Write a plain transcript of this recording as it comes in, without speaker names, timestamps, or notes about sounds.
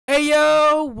Hey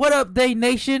yo, what up Day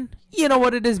Nation? You know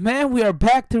what it is, man. We are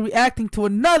back to reacting to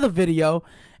another video.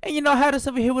 And you know how this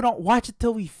over here, we don't watch it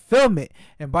till we film it.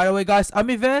 And by the way guys,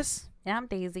 I'm Yves. And I'm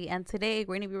Daisy, and today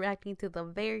we're going to be reacting to the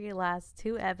very last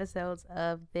 2 episodes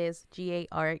of this GA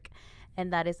arc,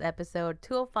 and that is episode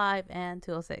 205 and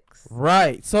 206.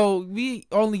 Right, so we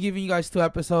only giving you guys 2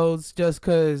 episodes just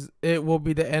because it will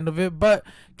be the end of it, but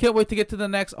can't wait to get to the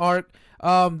next arc.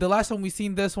 The last time we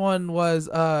seen this one was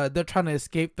they're trying to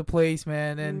escape the place,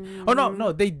 man, and oh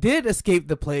no, they did escape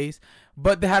the place,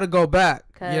 but they had to go back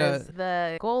because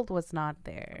the gold was not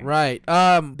there. Right.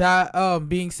 That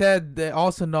being said, they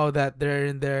also know that they're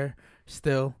in there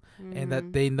still, and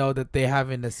that they know that they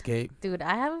haven't escaped. Dude,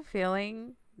 I have a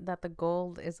feeling that the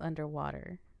gold is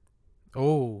underwater.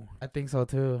 Oh, I think so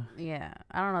too. Yeah,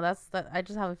 I don't know. I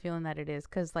just have a feeling that it is,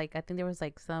 because like I think there was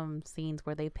like some scenes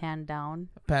where they panned down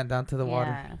to the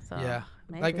water. So yeah,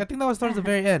 maybe. like I think that was towards the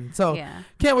very end. So yeah,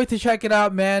 can't wait to check it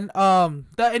out, man.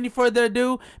 Without any further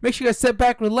ado, make sure you guys sit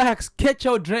back, relax, get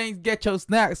your drinks, get your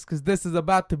snacks, because this is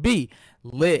about to be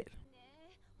lit.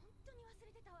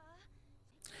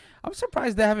 I'm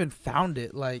surprised they haven't found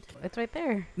it. Like, it's right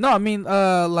there. No, I mean,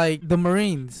 like the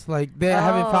Marines, like they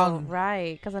haven't found.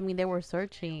 Right, because I mean they were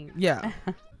searching. Yeah,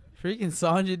 freaking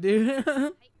Sanjay, dude.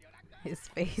 His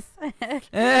face.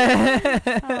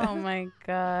 Oh my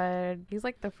god, he's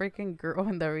like the freaking girl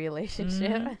in the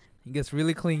relationship. He gets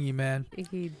really clingy, man.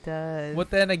 He does. But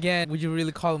then again, would you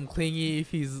really call him clingy if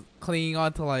he's clinging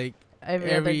on to like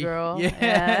every other girl?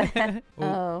 Yeah.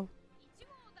 Oh.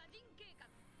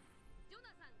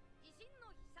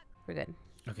 We're good.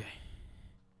 Okay.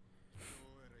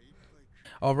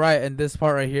 All right, and this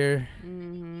part right here.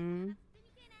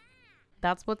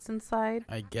 That's what's inside,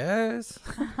 I guess.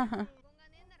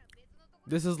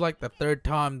 This is like the 3rd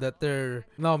time that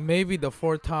maybe the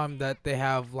 4th time that they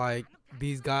have like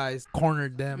these guys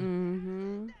cornered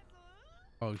them.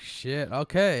 Oh shit.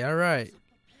 Okay. All right.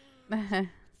 What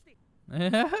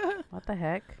the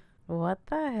heck? What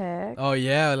the heck? Oh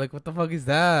yeah. Like what the fuck is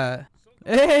that?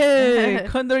 Hey,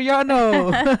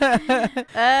 Condoriano.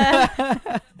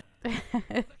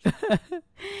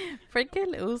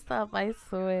 Freaking Usopp, I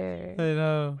swear. I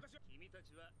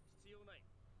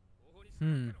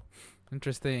know.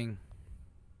 Interesting.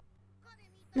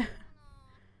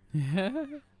 Yeah.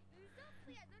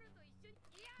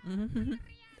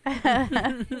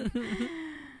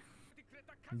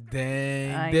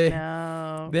 Dang. I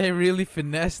know. They really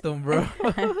finessed them, bro.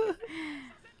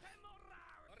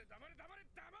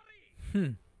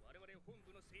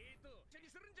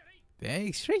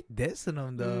 Dang, straight dissing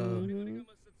them though.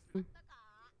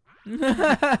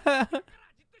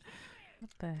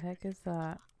 What the heck is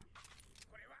that?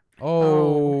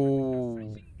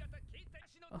 Oh.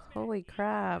 Holy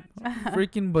crap.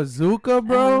 Freaking bazooka,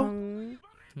 bro.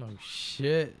 Oh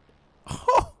shit.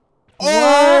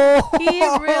 Oh, he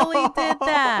really did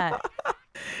that.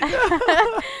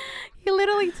 He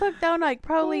literally took down like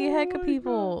probably a heck of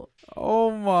people.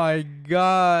 Oh my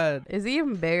god. Is he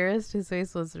embarrassed? His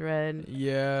face was red.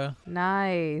 Yeah.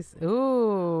 Nice.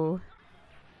 Ooh.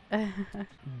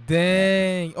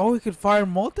 Dang. Oh, he could fire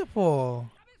multiple.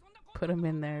 Put him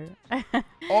in there.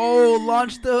 Oh,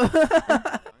 launched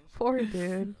the. Poor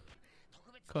dude.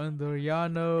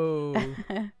 Condoriano.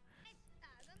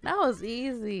 That was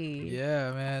easy.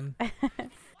 Yeah, man.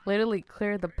 Literally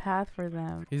cleared the path for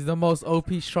them. He's the most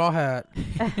OP Straw Hat.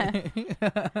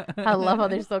 I love how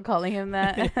they're still calling him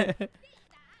that.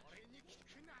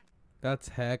 That's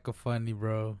hecka funny,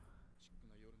 bro.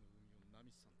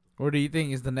 What do you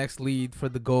think is the next lead for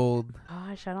the gold?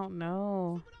 Gosh, I don't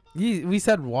know. We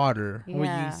said water. Yeah.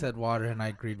 Well, you said water, and I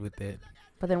agreed with it.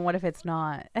 But then what if it's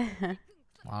not? I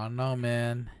don't know,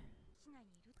 man.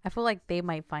 I feel like they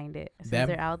might find it since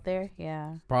they're out there.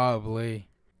 Yeah. Probably.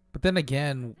 But then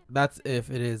again, that's if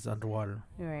it is underwater.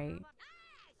 Right.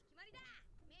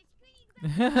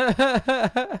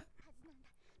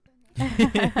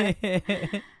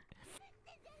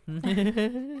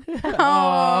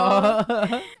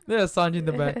 Oh, there's Sanji in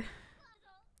the back.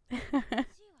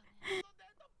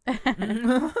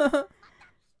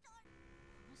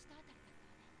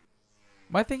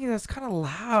 My thing is that's kind of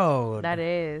loud. That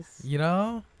is. You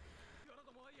know?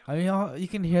 I mean, you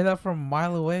can hear that from a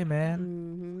mile away,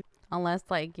 man. Unless,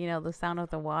 like, you know, the sound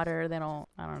of the water, I don't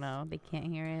know, they can't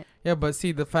hear it. Yeah, but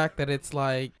see, the fact that it's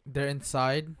like they're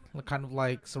inside, kind of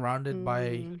like surrounded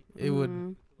by, it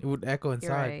would echo inside.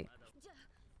 You're right.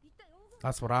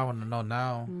 That's what I want to know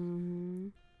now.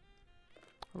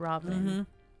 Robin.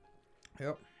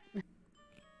 Yep.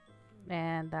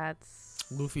 And that's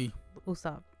Luffy.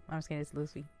 Usopp. I'm just kidding, it's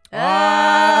Luffy.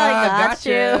 Ah, got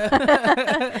you.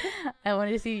 gotcha. I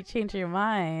want to see you change your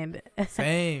mind.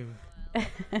 Same.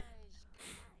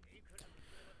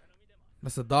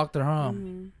 That's the doctor, huh?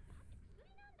 Mhm.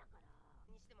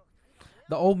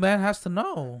 The old man has to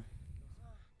know.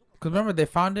 Cause remember they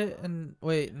found it and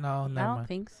wait, no, I never don't mind.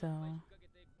 think so.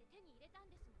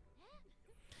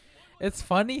 It's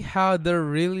funny how they're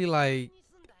really like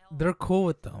they're cool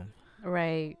with them,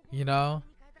 Right. you know?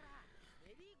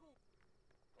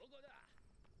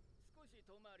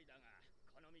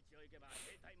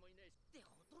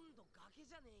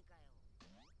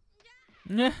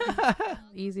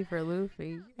 Easy for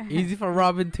Luffy. Easy for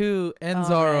Robin too and All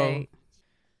Zoro. right.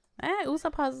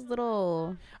 Usopp has his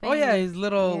little Oh yeah, thing. his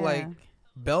little Yeah. like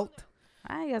belt.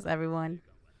 I guess everyone.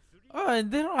 Oh,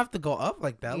 and they don't have to go up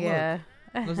like that. Yeah.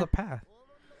 Look, there's a path.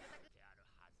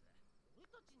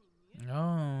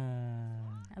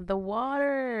 Oh. The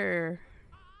water.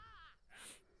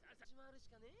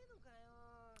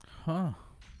 Huh.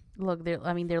 Look,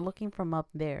 they're looking from up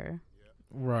there.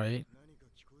 Right.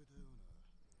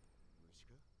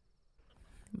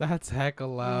 That's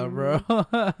hecka loud,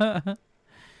 bro.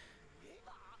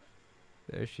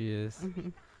 There she is.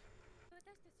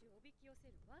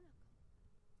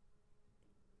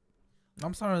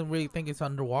 I'm starting to really think it's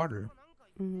underwater.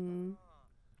 Mhm.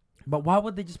 But why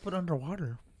would they just put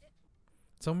underwater?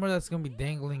 Somewhere that's gonna be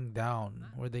dangling down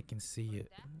where they can see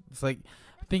it. It's like,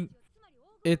 I think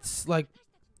it's like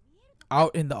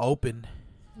out in the open.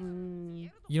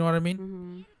 Mm. You know what I mean?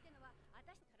 Mhm.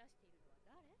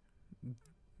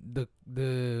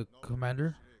 The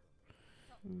commander.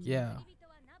 Mhm. Yeah.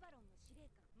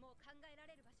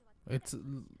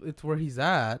 It's where he's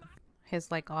at. His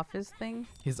like office thing.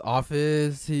 His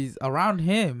office. He's around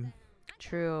him.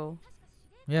 True.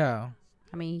 Yeah.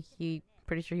 I mean, he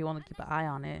pretty sure he wanted to keep an eye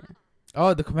on it.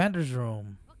 Oh, the commander's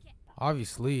room.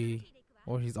 Obviously.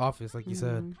 Or his office, like you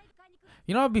said. Mhm.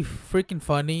 You know, it'd be freaking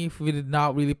funny if we did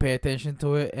not really pay attention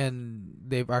to it and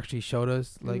they've actually showed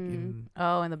us, like, in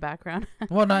Oh, in the background.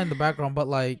 well, not in the background, but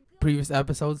like previous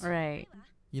episodes, Right.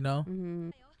 you know?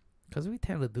 Mhm. Because we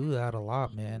tend to do that a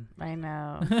lot, man. I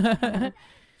know.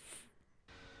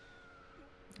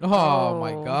 Oh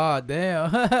my Oh. god,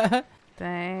 damn.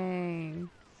 Dang.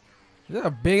 Is that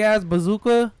a big ass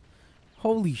bazooka?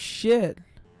 Holy shit.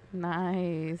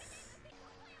 Nice.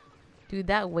 Dude,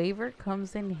 that waiver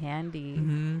comes in handy.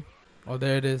 Mm-hmm. Oh,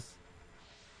 there it is.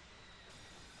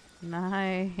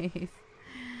 Nice.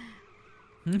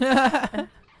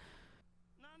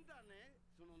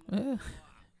 Yeah,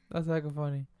 that's hecka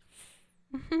funny.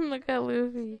 Look at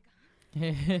Luffy.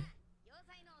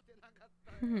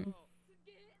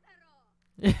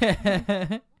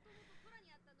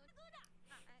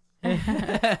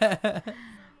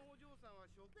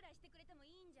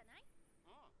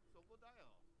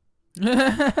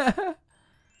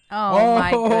 Oh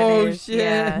my goodness. shit.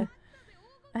 Yeah.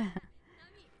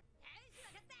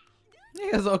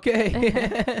 It's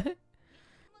okay.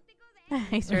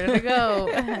 He's ready to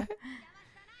go.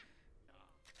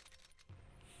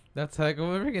 That's like when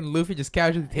freaking Luffy just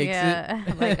casually takes yeah.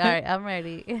 it. Like, all right, I'm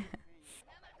ready.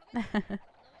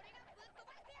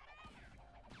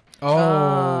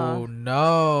 Oh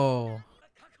no.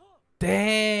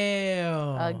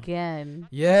 Damn. Again.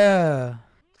 Yeah.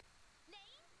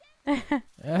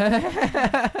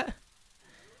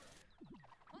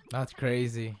 That's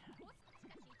crazy.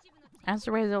 I'm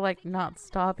surprised they're like not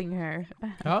stopping her.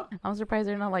 Huh? I'm surprised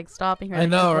they're not like stopping her. I like,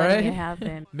 know, just letting right? It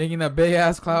happen. Making that big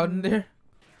ass cloud in there.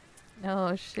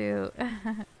 Oh shoot.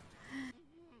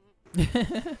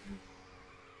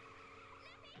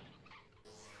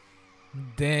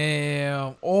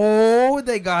 Damn. Oh,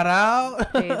 they got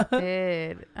out. They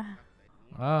did.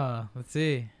 Let's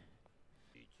see.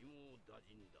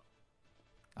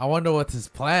 I wonder what's his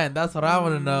plan. That's what I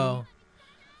want to know.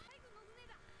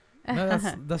 No,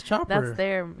 that's Chopper. That's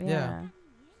their yeah. Yeah.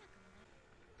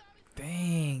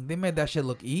 Dang, they made that shit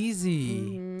look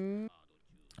easy. Mhm.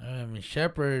 I mean,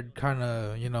 Shepard kind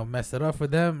of, messed it up for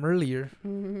them earlier.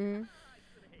 Mhm.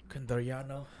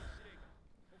 Kandariano.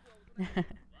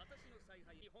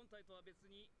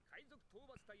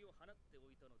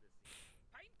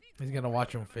 He's gonna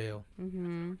watch him fail.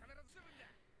 Mhm.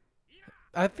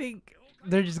 I think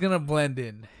they're just gonna blend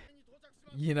in,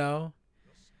 because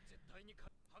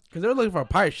they're looking for a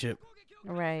pirate ship.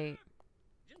 Right.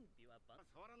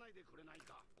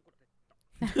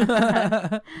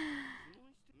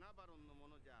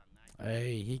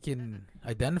 Hey, he can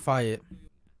identify it.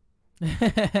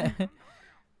 It's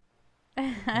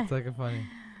like a funny.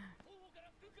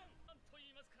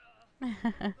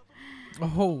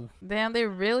 Oh, Damn, they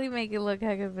really make it look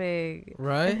hecka big.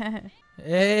 right?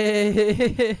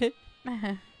 Hey.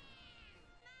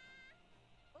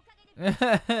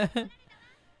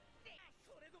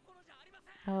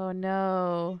 Oh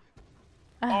no.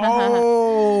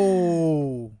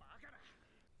 Oh.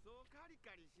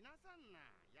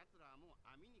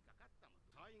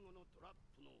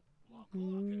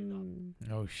 Mm.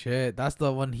 Oh shit. That's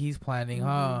the one he's planning,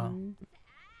 huh? Mhm.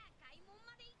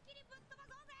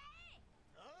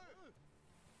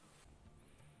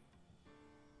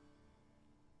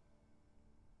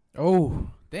 Oh,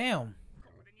 damn.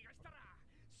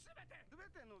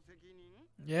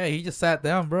 Yeah, he just sat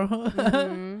down, bro.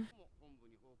 Mhm.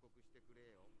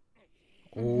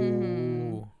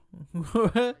 Oh.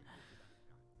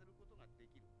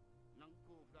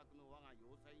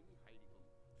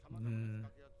 Mm.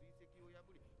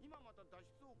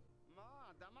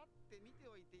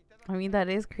 I mean, that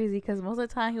is crazy because most of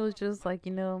the time he was just like,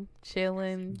 you know,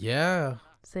 chilling, Yeah.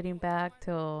 sitting back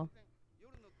till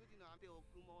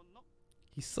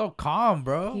He's so calm,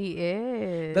 bro. he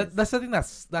is. That's something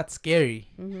that's scary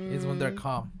is when they're Mhm.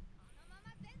 calm.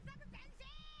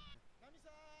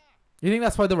 You think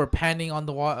that's why they were panning on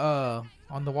the water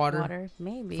Water,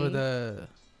 maybe. for the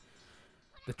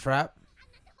trap?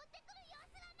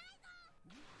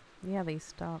 Yeah, they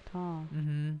stopped, huh?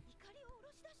 Mm-hmm.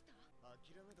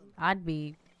 I'd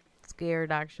be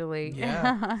scared actually.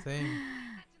 Yeah, same.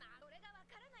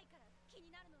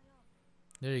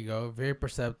 There you go. Very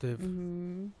perceptive.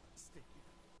 Mhm.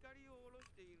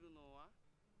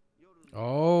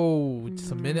 Oh,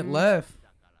 just a minute Mhm. left.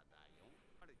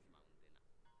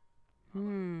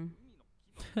 Hmm.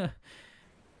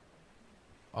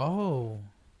 Oh.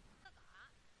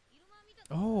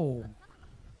 Oh.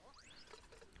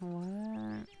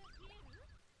 What?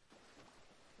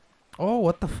 Oh,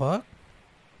 what the fuck?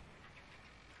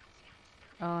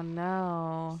 Oh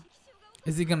no.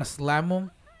 Is he gonna slam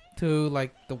him to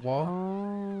like the wall?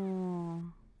 Oh.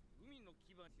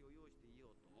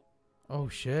 Oh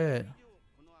shit.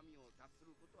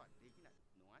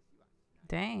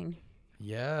 Dang.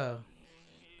 Yeah.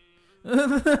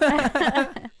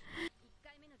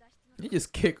 You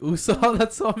just kick Uso.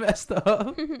 That's so messed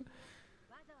up.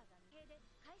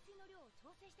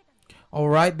 All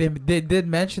right, they did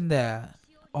mention that.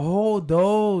 Oh,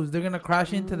 those they're gonna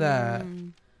crash into that.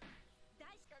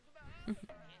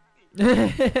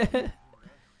 Mm.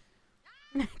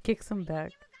 Kicks him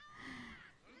back.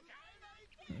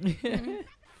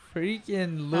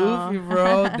 Freaking Oh. Luffy,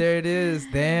 bro. There it is.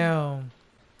 Damn.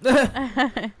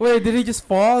 Wait, did he just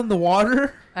fall in the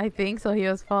water? I think so. He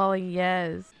was falling.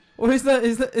 Yes. Or is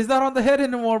that on the head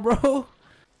anymore, bro?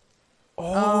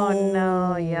 Oh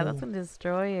no. Yeah, that's gonna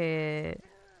destroy it.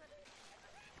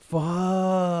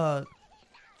 Fuck.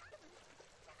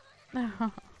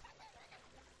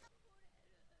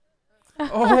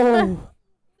 Oh.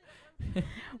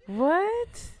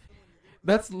 What?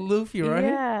 That's Luffy, right?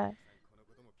 Yeah.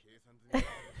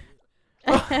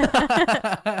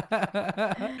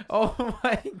 Oh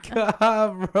my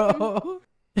god, bro.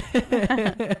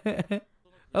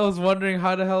 I was wondering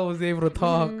how the hell was he able to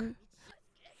talk. Mhm.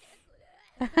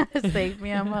 Save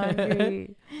me, I'm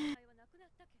hungry.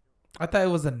 I thought it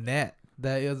was a net.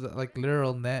 That it was like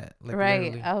literal net. Like Right.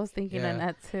 literally. I was thinking Yeah. of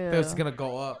that too. It was gonna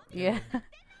go up. Yeah.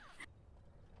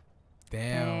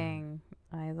 Damn. Dang.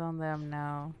 Eyes on them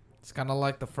now. It's kind of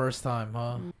like the first time,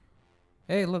 huh? Mm.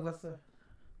 Hey, look, that's the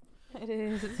It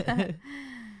is.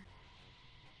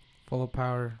 full of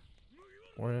power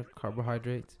or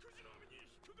carbohydrates.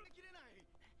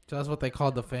 So that's what they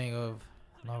called the thing of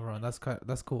Navarone.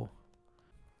 That's cool.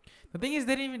 The thing is,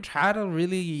 they didn't even try to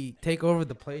really take over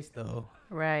the place, though.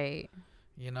 Right.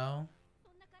 You know.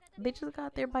 They just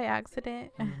got there by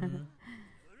accident.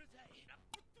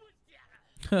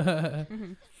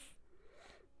 Mhm.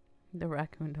 The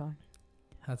raccoon dog.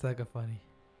 That's like a funny.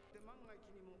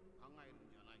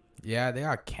 Yeah, they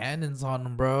got cannons on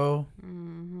them, bro.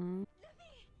 Mm-hmm.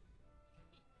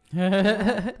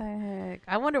 What the heck?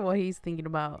 I wonder what he's thinking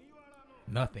about.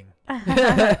 Nothing.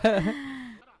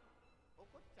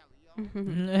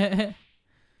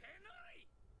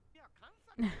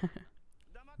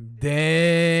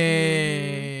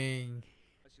 Dang.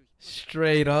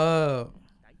 Straight up.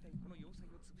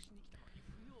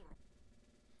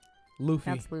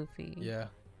 Luffy. That's Luffy. Yeah.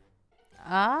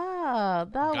 Ah,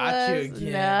 that Got you was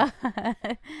again. no.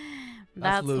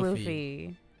 That's Luffy.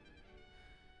 Luffy.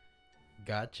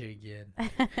 Got you again.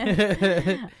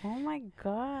 Oh my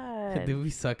god. Dude, we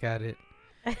suck at it.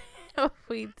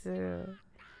 We do.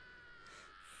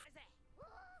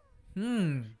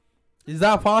 Is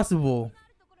that possible?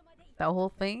 That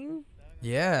whole thing?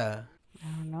 Yeah. I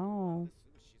don't know.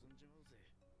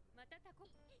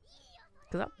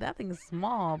 Cause that thing is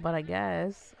small, but I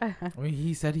guess. I mean,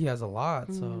 he said he has a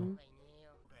lot, so.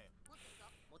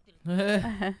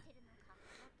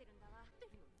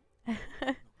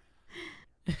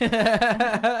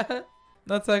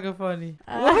 That's like a funny.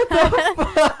 What the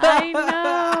fuck? I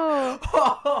know.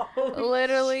 Holy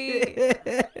Literally. shit.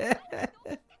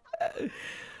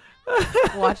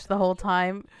 Watch the whole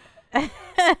time.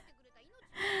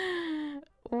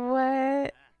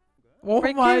 What? Oh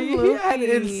Freaking my, he had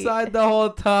it Luffy. inside the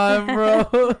whole time, bro.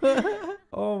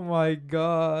 Oh my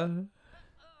god.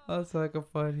 That's like a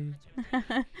funny.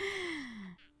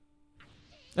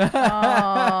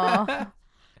 Oh.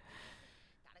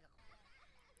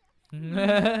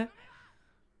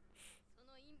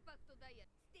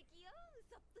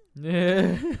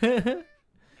 Yeah.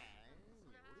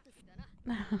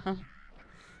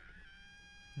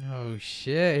 Oh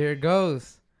shit, here it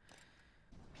goes.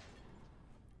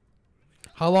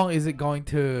 How long is it going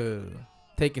to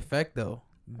take effect though?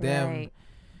 Them, Right.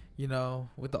 you know,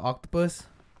 with the octopus.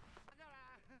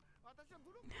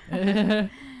 He'll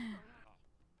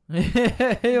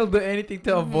do anything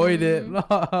to avoid it.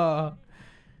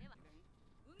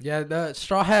 Yeah, the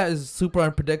Straw Hat is super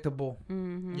unpredictable.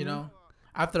 You know,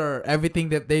 after everything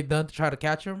that they've done to try to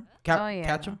catch him,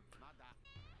 catch him.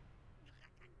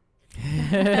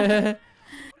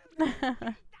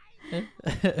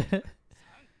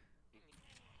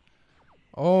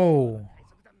 Oh,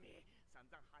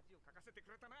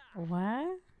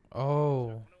 What?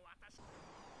 oh,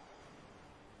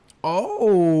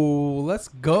 oh! Let's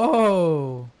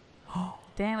go.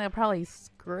 Damn, I probably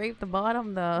scraped the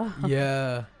bottom though.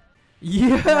 Yeah.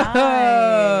 Yeah.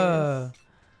 Nice.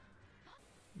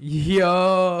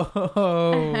 Yo.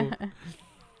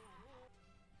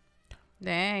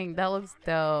 Dang, that looks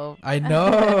dope. I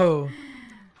know.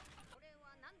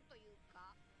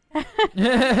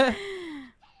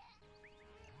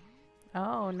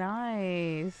 Oh,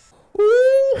 nice.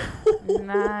 Ooh.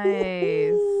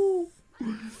 Nice.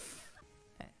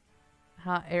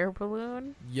 Hot air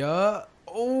balloon. Yeah.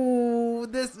 Oh,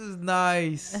 this is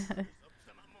nice.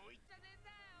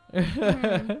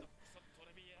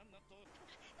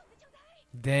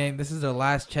 Dang, this is their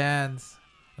last chance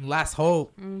and last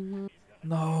hope.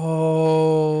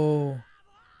 No.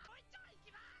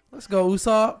 Let's go,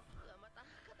 Usopp.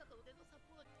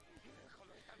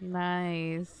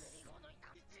 Nice.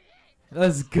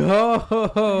 Let's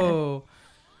go.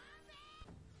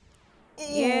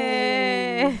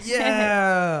 Yeah.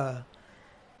 Yeah.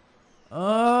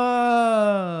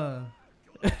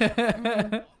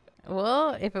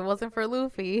 Well, if it wasn't for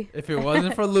Luffy. If it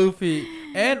wasn't for Luffy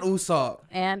and Usopp.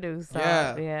 And Usopp.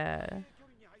 Yeah. Yeah.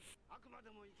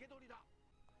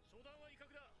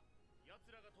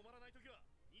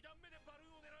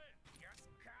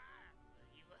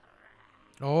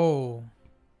 Oh.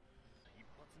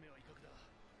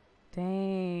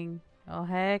 Dang. Oh,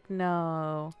 heck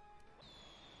no.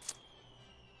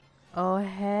 Oh,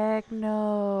 heck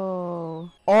no.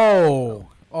 Oh.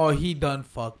 Oh, he done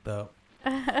fucked up.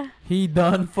 He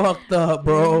done fucked up,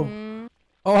 bro.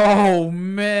 Oh,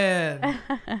 man.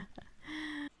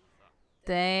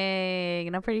 Dang.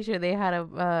 And I'm pretty sure they had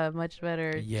a much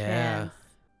better chance.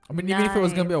 I mean, even if it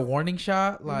was going to be a warning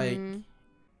shot, like,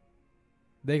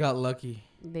 they got lucky.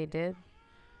 They did.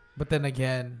 But then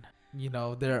again, you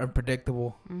know, they're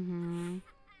unpredictable.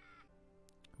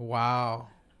 Wow.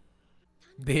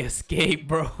 They escaped,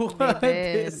 bro. They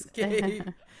They did. escaped.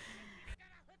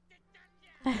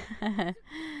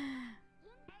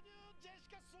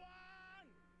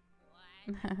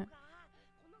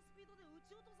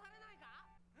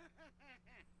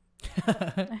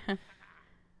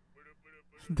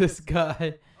 This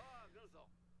guy.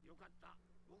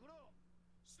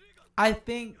 I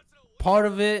think part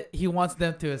of it, he wants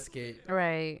them to escape.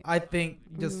 Right. I think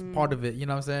just part of it, you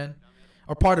know what I'm saying?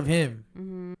 Or part of him.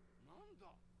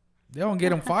 They don't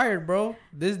get him fired, bro.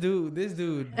 This dude.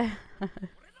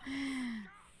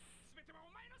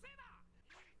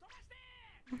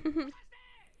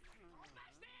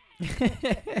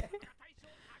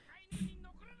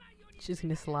 She's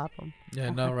gonna slap him. Yeah,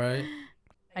 no, right?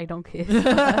 I don't kiss.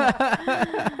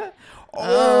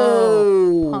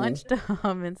 Oh, Punched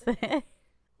him and said,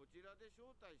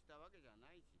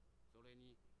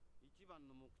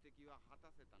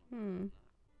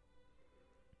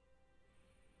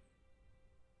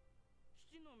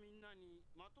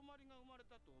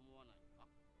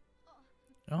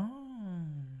 Oh.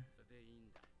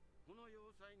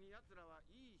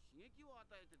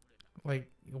 Like,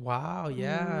 wow,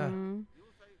 yeah.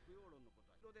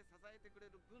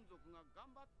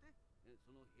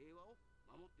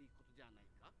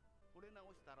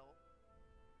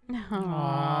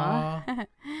 Aww.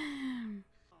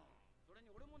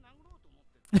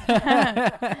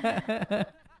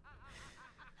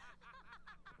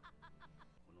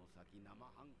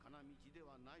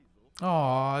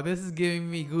 Aw, this is giving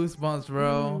me goosebumps,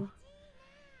 bro.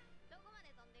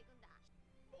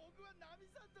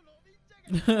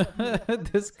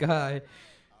 This guy.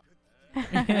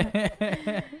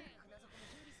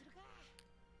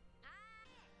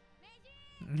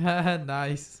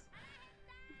 Nice.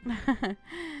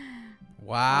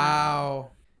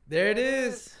 Wow. There it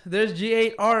is. There's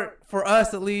G8 art for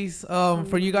us, at least.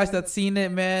 For you guys that's seen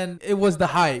it, man, it was the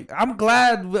hype. I'm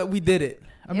glad that we did it.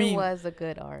 I mean, it was a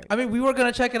good art. I mean, we were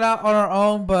gonna check it out on our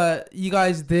own, but you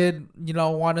guys did,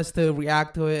 want us to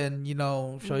react to it and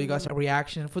show you guys a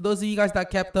reaction. For those of you guys that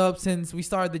kept up since we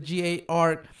started the G8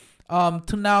 arc,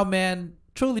 to now, man,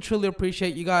 truly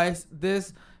appreciate you guys.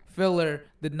 This filler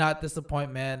did not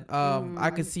disappoint, man. I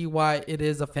could see why it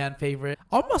is a fan favorite.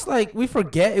 Almost like we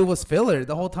forget it was filler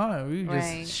the whole time. We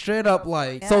just straight up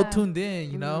so tuned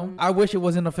in, I wish it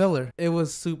wasn't a filler. It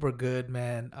was super good,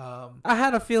 man. I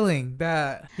had a feeling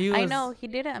that he was... I know he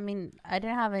didn't. I mean, I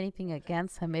didn't have anything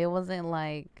against him. It wasn't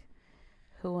like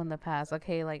who in the past.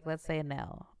 Okay, like let's say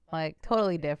Nell. Like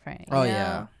totally different. Oh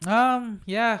yeah.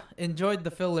 Yeah, enjoyed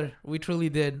the filler. We truly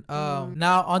did.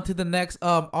 Now on to the next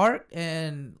arc,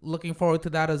 and looking forward to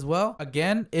that as well.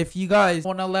 Again, if you guys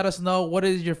want to let us know what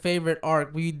is your favorite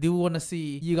arc, we do want to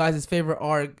see you guys' favorite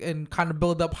arc and kind of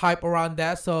build up hype around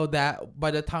that, so that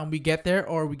by the time we get there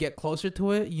or we get closer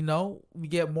to it, we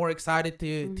get more excited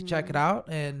to check it out,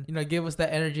 and give us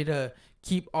that energy to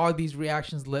keep all these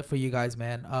reactions lit for you guys,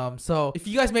 man. So if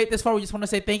you guys made it this far, we just want to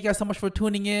say thank you guys so much for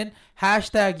tuning in.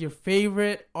 Hashtag your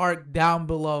favorite arc down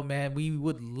below, man. We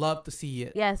would love to see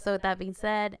it. Yeah, so with that being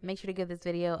said, make sure to give this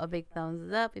video a big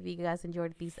thumbs up if you guys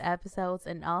enjoyed these episodes,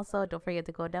 and also don't forget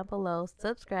to go down below,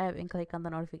 subscribe, and click on the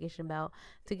notification bell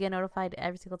to get notified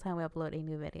every single time we upload a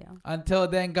new video. Until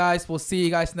then, guys, we'll see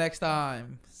you guys next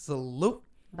time. Salute.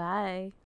 Bye.